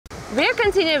We're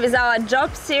continuing with our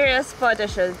job series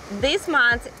photoshoot. This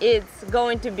month it's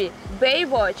going to be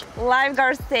Baywatch,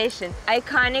 Lifeguard Station,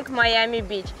 iconic Miami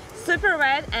Beach, super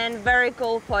wet and very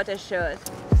cool photoshoot.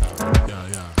 Yeah.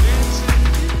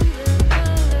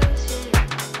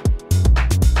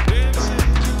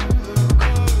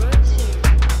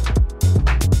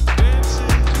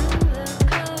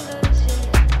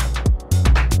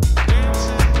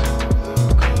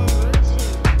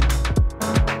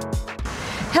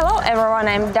 Hello everyone,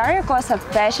 I'm Daria Koso,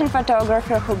 fashion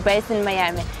photographer who based in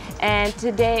Miami. And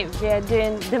today we are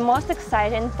doing the most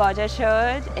exciting photo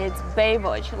shoot. It's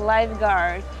Baywatch,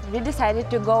 Lifeguard. We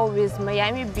decided to go with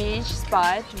Miami Beach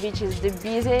spot, which is the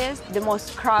busiest, the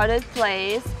most crowded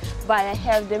place, but I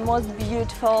have the most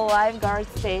beautiful lifeguard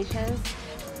stations,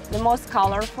 the most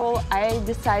colorful. I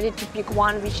decided to pick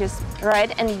one which is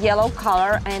red and yellow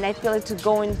color, and I feel it's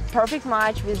going perfect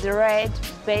match with the red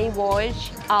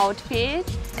Baywatch outfit.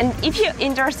 And if you're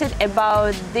interested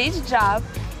about this job,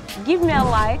 give me a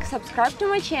like, subscribe to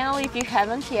my channel if you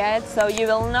haven't yet, so you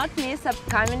will not miss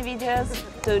upcoming videos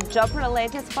to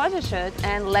job-related photoshoot.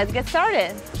 And let's get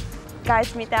started.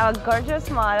 Guys, meet our gorgeous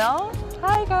model.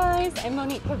 Hi guys, I'm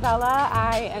Monique Cavella.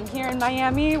 I am here in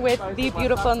Miami with the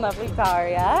beautiful and lovely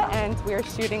Daria, and we're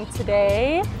shooting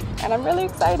today, and I'm really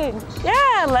excited.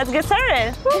 Yeah, let's get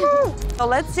started. So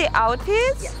let's see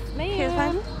outfits. Yes, Here's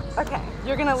one. Okay,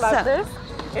 you're gonna love this.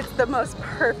 It's the most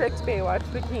perfect Baywatch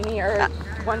bikini or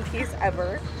one piece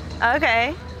ever.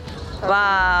 Okay.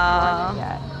 Wow.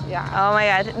 Yeah. Oh my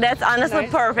god, that's honestly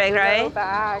Nice perfect, right? low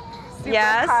back, super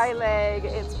Yes. high leg.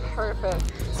 It's perfect.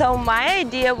 So my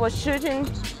idea was shooting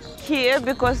here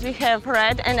because we have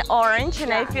red and orange,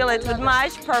 and I feel it would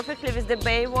match perfectly with the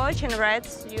Baywatch and red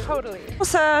suit. Totally.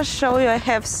 Also show you I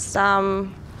have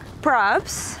some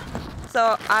props.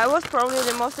 So I was probably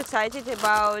the most excited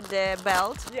about the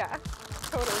belt. Yeah,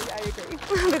 totally, I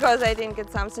agree. Because I think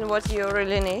it's something what you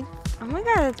really need. Oh my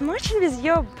god, it's matching with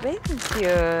your bathing suit.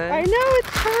 I know, it's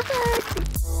perfect.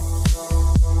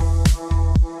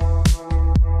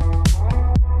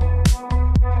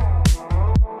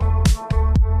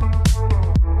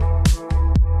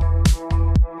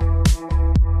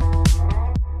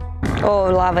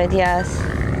 Oh, love it, yes.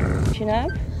 Chin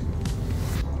up.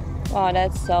 Wow,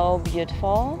 that's so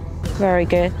beautiful. Very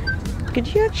good. Could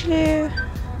you actually...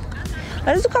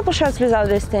 Let's do a couple shots without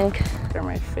this thing. They're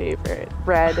my favorite.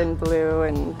 Red and blue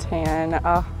and tan.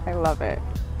 Oh, I love it.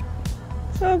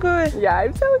 So good. Yeah,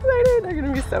 I'm so excited. They're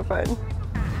gonna be so fun.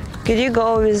 Could you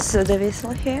go with the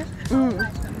whistle here?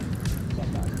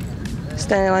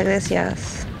 Standing like this,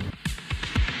 yes.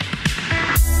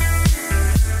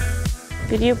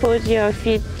 Could you put your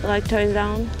feet like toes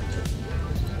down?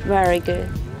 Very good.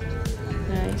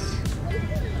 Nice.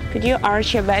 Could you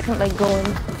arch your back and like go in?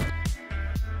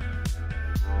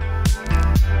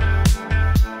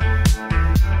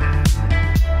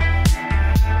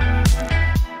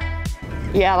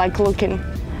 Yeah, like looking.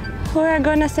 Who are we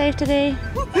gonna save today?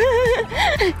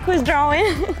 Who's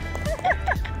drawing?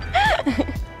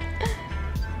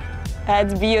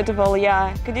 That's beautiful,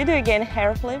 yeah. Could you do again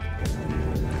hair flip?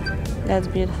 That's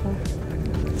beautiful.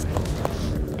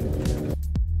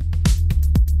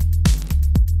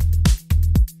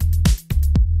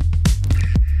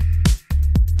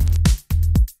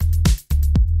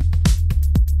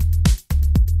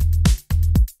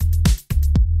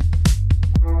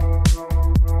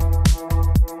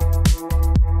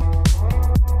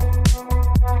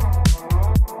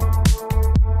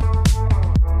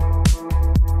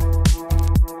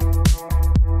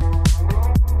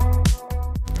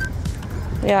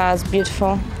 Yeah, it's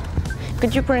beautiful.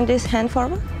 Could you bring this hand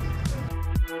forward?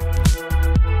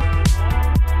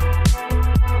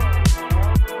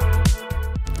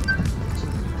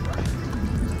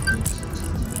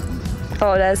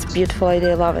 Oh, that's a beautiful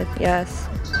idea. Love it. Yes.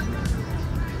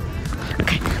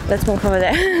 Okay, let's move over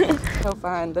there. So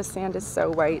fun. The sand is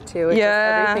so white too. It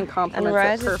Yeah, just, everything complements and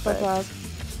red it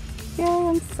perfect. Yeah,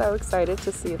 I'm so excited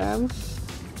to see them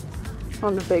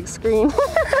on the big screen.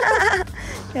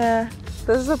 Yeah.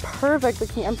 This is a perfect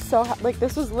bikini. I'm so like,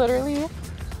 this was literally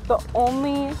the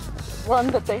only one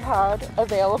that they had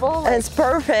available. Like, It's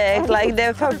perfect. Like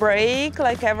the fabric,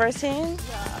 like everything.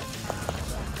 yeah.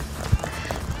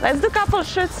 Let's do a couple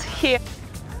shoots here.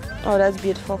 Oh, that's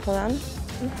beautiful for them.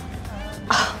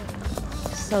 Oh,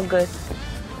 so good.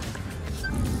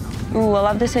 Ooh, I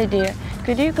love this idea.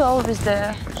 Could you go with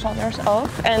the shoulders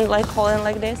off and like holding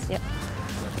like this? Yeah.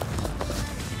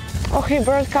 Okay,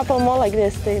 brought a couple more like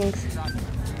these things.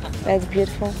 That's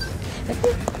beautiful.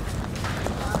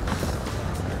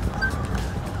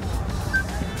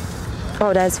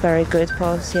 Oh, that's very good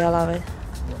pose. Yeah, I love it.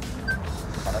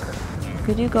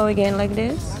 Could you go again like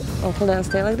this? Oh, hold on,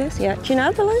 stay like this. Yeah, chin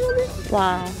up a little bit.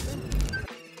 Wow.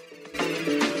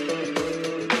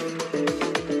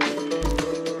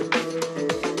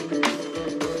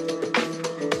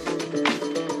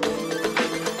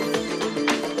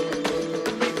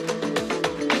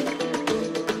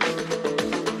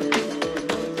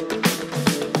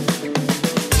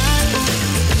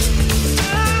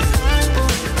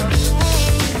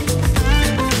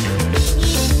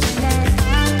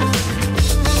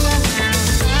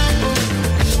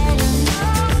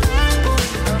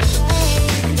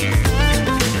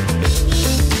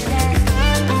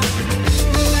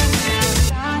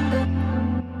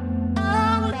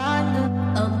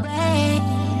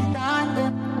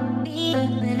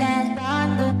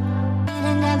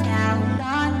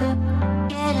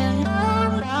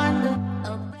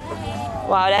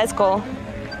 Wow, that's cool.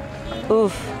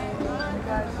 Oof.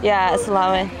 Yeah, I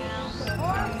love it.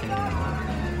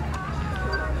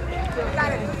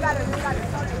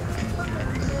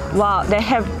 Wow, they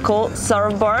have cool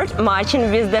surfboard matching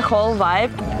with the whole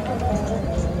vibe.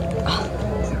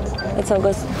 It's so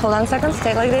good. Hold on a second,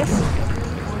 stay like this.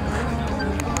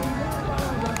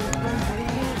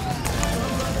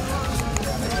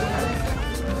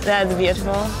 That's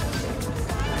beautiful.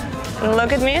 And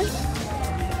look at me.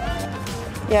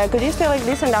 Yeah, could you stay like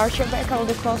this and arch your back? I'll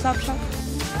do close-up shot.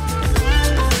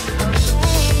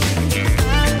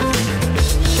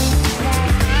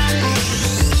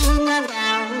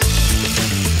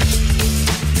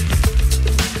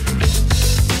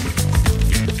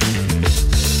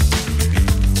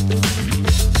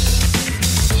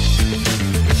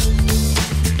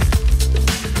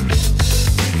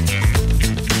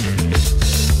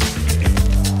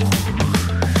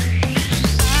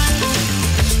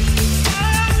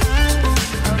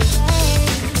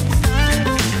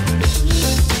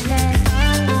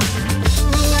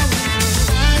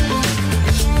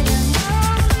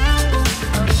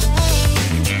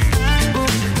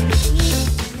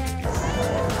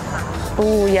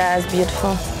 Oh yeah, it's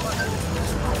beautiful.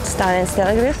 Stunning, stay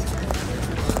like this.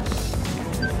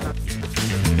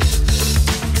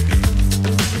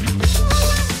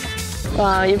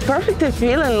 Wow, you're perfectly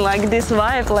feeling like this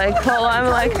vibe, like while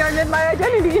I'm like... I turned my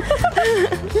identity.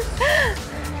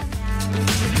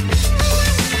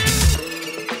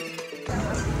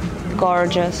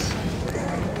 Gorgeous.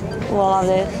 Oh, I love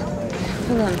this.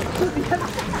 Hold on.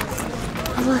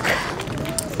 Look.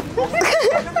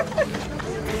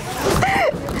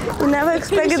 You never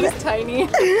expected that. She's tiny.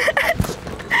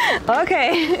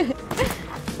 Okay.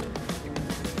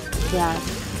 Yeah.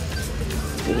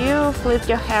 Could you flip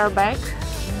your hair back?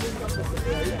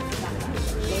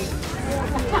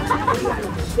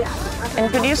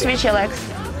 And could you switch your legs?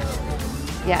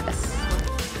 Yes.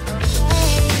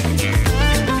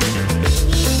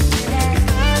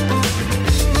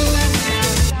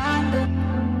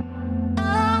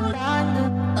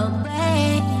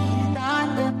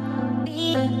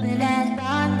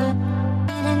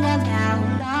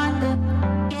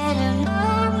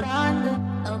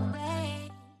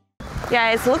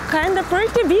 Yeah, it's look kind of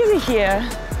pretty busy here.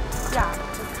 Yeah,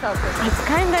 it's so pretty. It's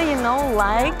kind of, you know,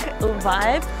 like a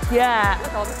vibe. Yeah.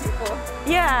 With all the people.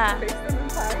 Yeah. Face them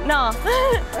inside. No.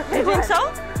 You think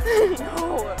so?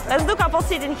 No. Let's do couple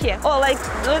sitting here. Oh, like,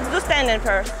 let's do standing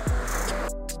first.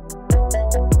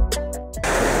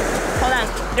 Hold on,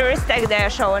 the wrist tag there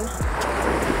showing.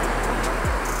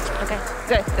 Okay,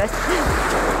 good, good.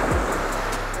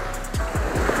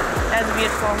 That's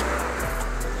beautiful.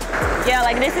 Yeah,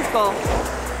 like this is cool.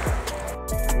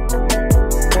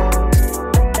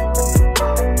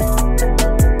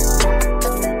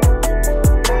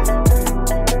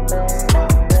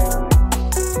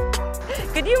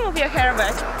 Could you move your hair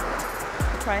back?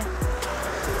 Try.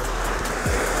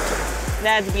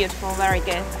 That's beautiful, very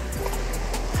good.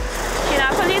 Chin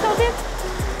up a little bit.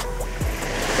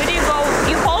 Could you go,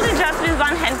 you hold it just with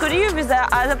one hand. Could you with the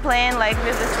other plane, like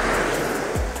with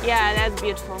this? Yeah, that's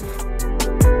beautiful.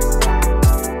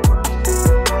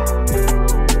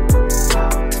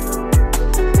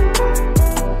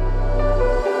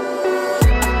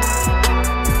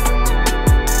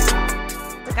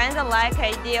 Like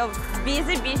idea of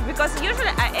busy beach because usually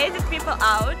I edit people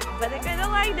out, but I kind of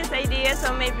like this idea,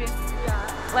 so maybe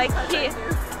like here.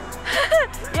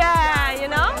 Yeah, you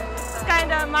know,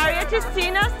 kind of Maria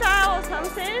Cristina style or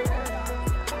something.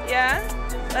 Yeah,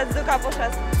 let's do a couple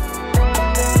shots.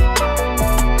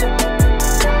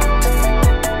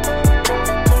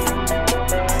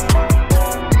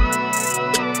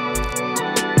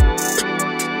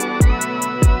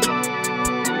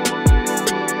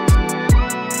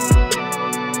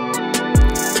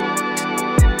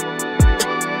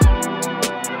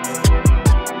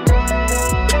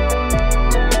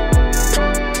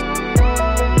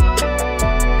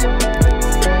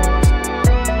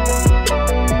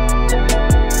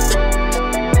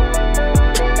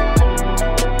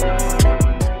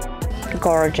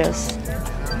 gorgeous.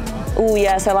 Oh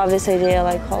yes, I love this idea,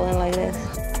 like holding like this.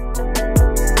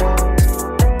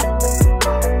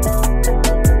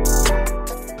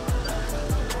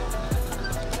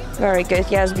 Very good,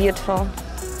 yes, beautiful.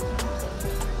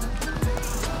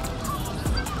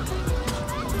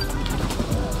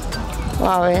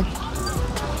 Love it.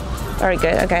 Very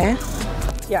good, okay.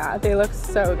 Yeah, they look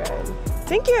so good.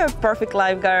 Thank you, perfect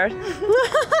lifeguard.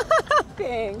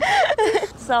 Thanks.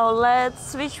 So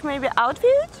let's switch maybe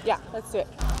outfit? Yeah, let's do it.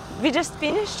 We just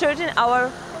finished shooting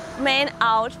our main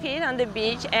outfit on the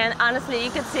beach, and honestly you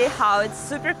can see how it's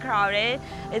super crowded.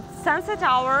 It's sunset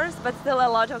hours, but still a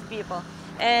lot of people.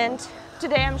 And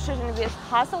today I'm shooting with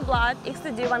Hasselblad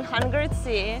XTD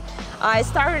 100C. I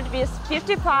started with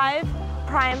 55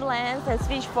 prime lens and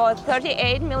switched for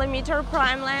 38mm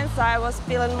prime lens, so I was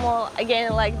feeling more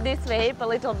again like this wave, a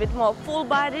little bit more full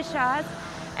body shots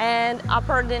and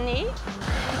upper the knee.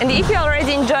 And if you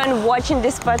already enjoyed watching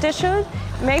this photo shoot,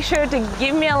 make sure to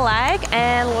give me a like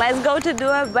and let's go to do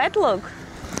a wet look.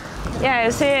 Yeah,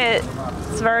 you see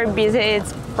it's very busy,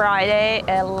 it's Friday,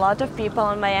 a lot of people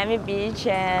on Miami Beach,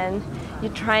 and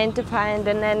you're trying to find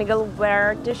an angle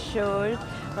where to shoot.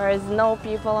 There is no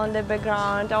people on the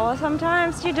background, or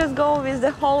sometimes you just go with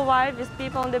the whole vibe with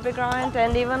people on the background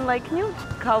and even like nude,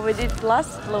 how we did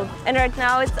last look. And right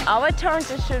now it's our turn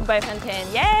to shoot by Fontaine.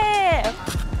 Yeah!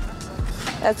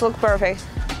 Let's look perfect.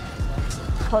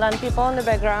 Hold on, people on the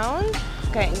background.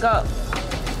 Okay, go.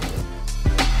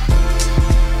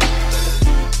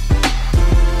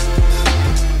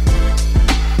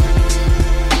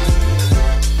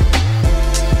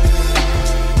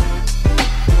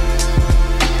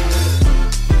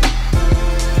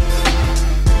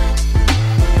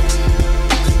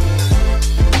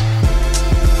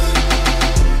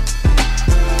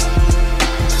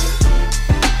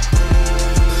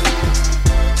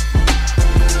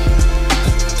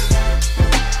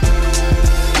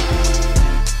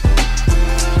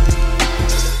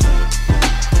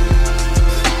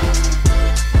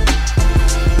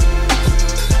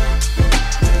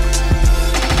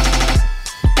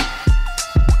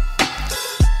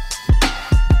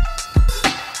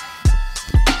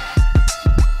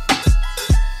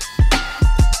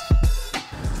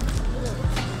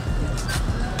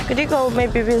 Could you go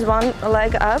maybe with one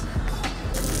leg up?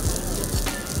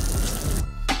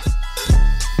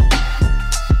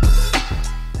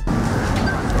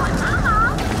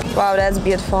 Wow, that's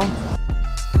beautiful.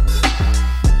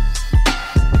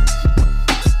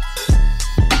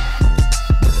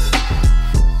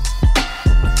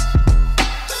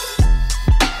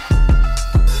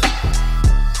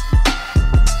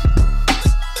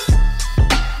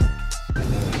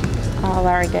 Oh,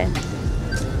 very good.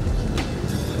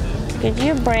 Could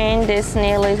you bring this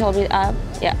knee a little bit up?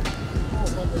 Yeah.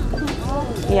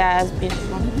 Yeah, it's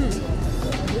beautiful.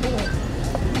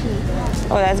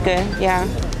 Oh, that's good. Yeah.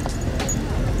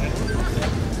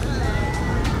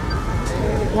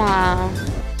 Wow.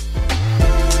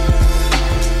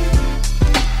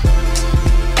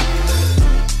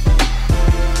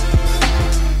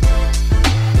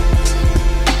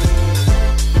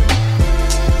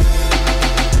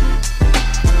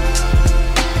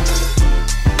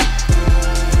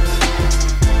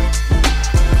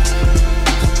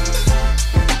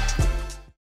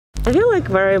 I feel like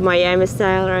very Miami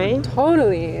style, right?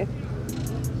 Totally.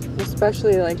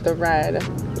 Especially like the red.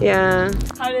 Yeah.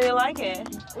 How do you like it?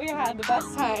 We had the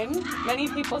best time. Many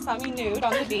people saw me nude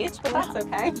on the beach, but that's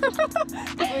okay.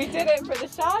 We did it for the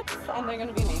shots, and they're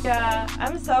gonna be naked. Yeah,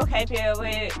 I'm so happy.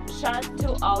 We shot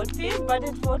 2 outfits, but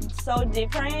it was so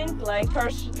different. Like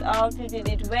first outfit we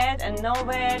did wet and no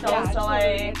wet. Yeah, also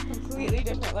totally. like Completely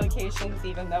different locations,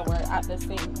 even though we're at the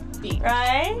same beach.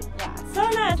 right? Yeah. So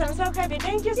nice. I'm so happy.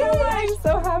 Thank you so Yay, much. I'm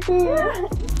so happy. Yeah.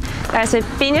 Guys, we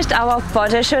finished our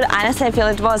photo shoot. Honestly, I feel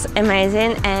it was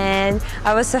amazing, and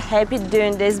I was so happy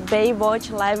doing this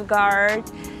Baywatch lifeguard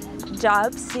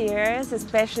jobs here,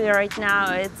 especially right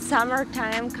now. It's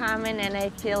summertime coming, and I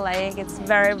feel like it's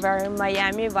very, very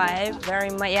Miami vibe, very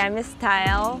Miami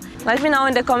style. Let me know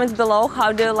in the comments below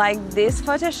how do you like this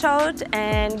photo shoot,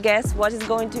 and guess what is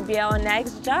going to be our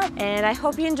next job. And I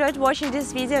hope you enjoyed watching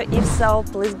this video. If so,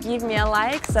 please give me a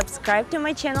like, subscribe to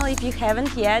my channel if you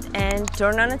haven't yet, and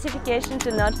turn on notification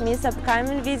to not miss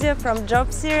upcoming video from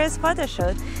job series photo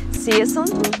shoot. See you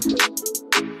soon!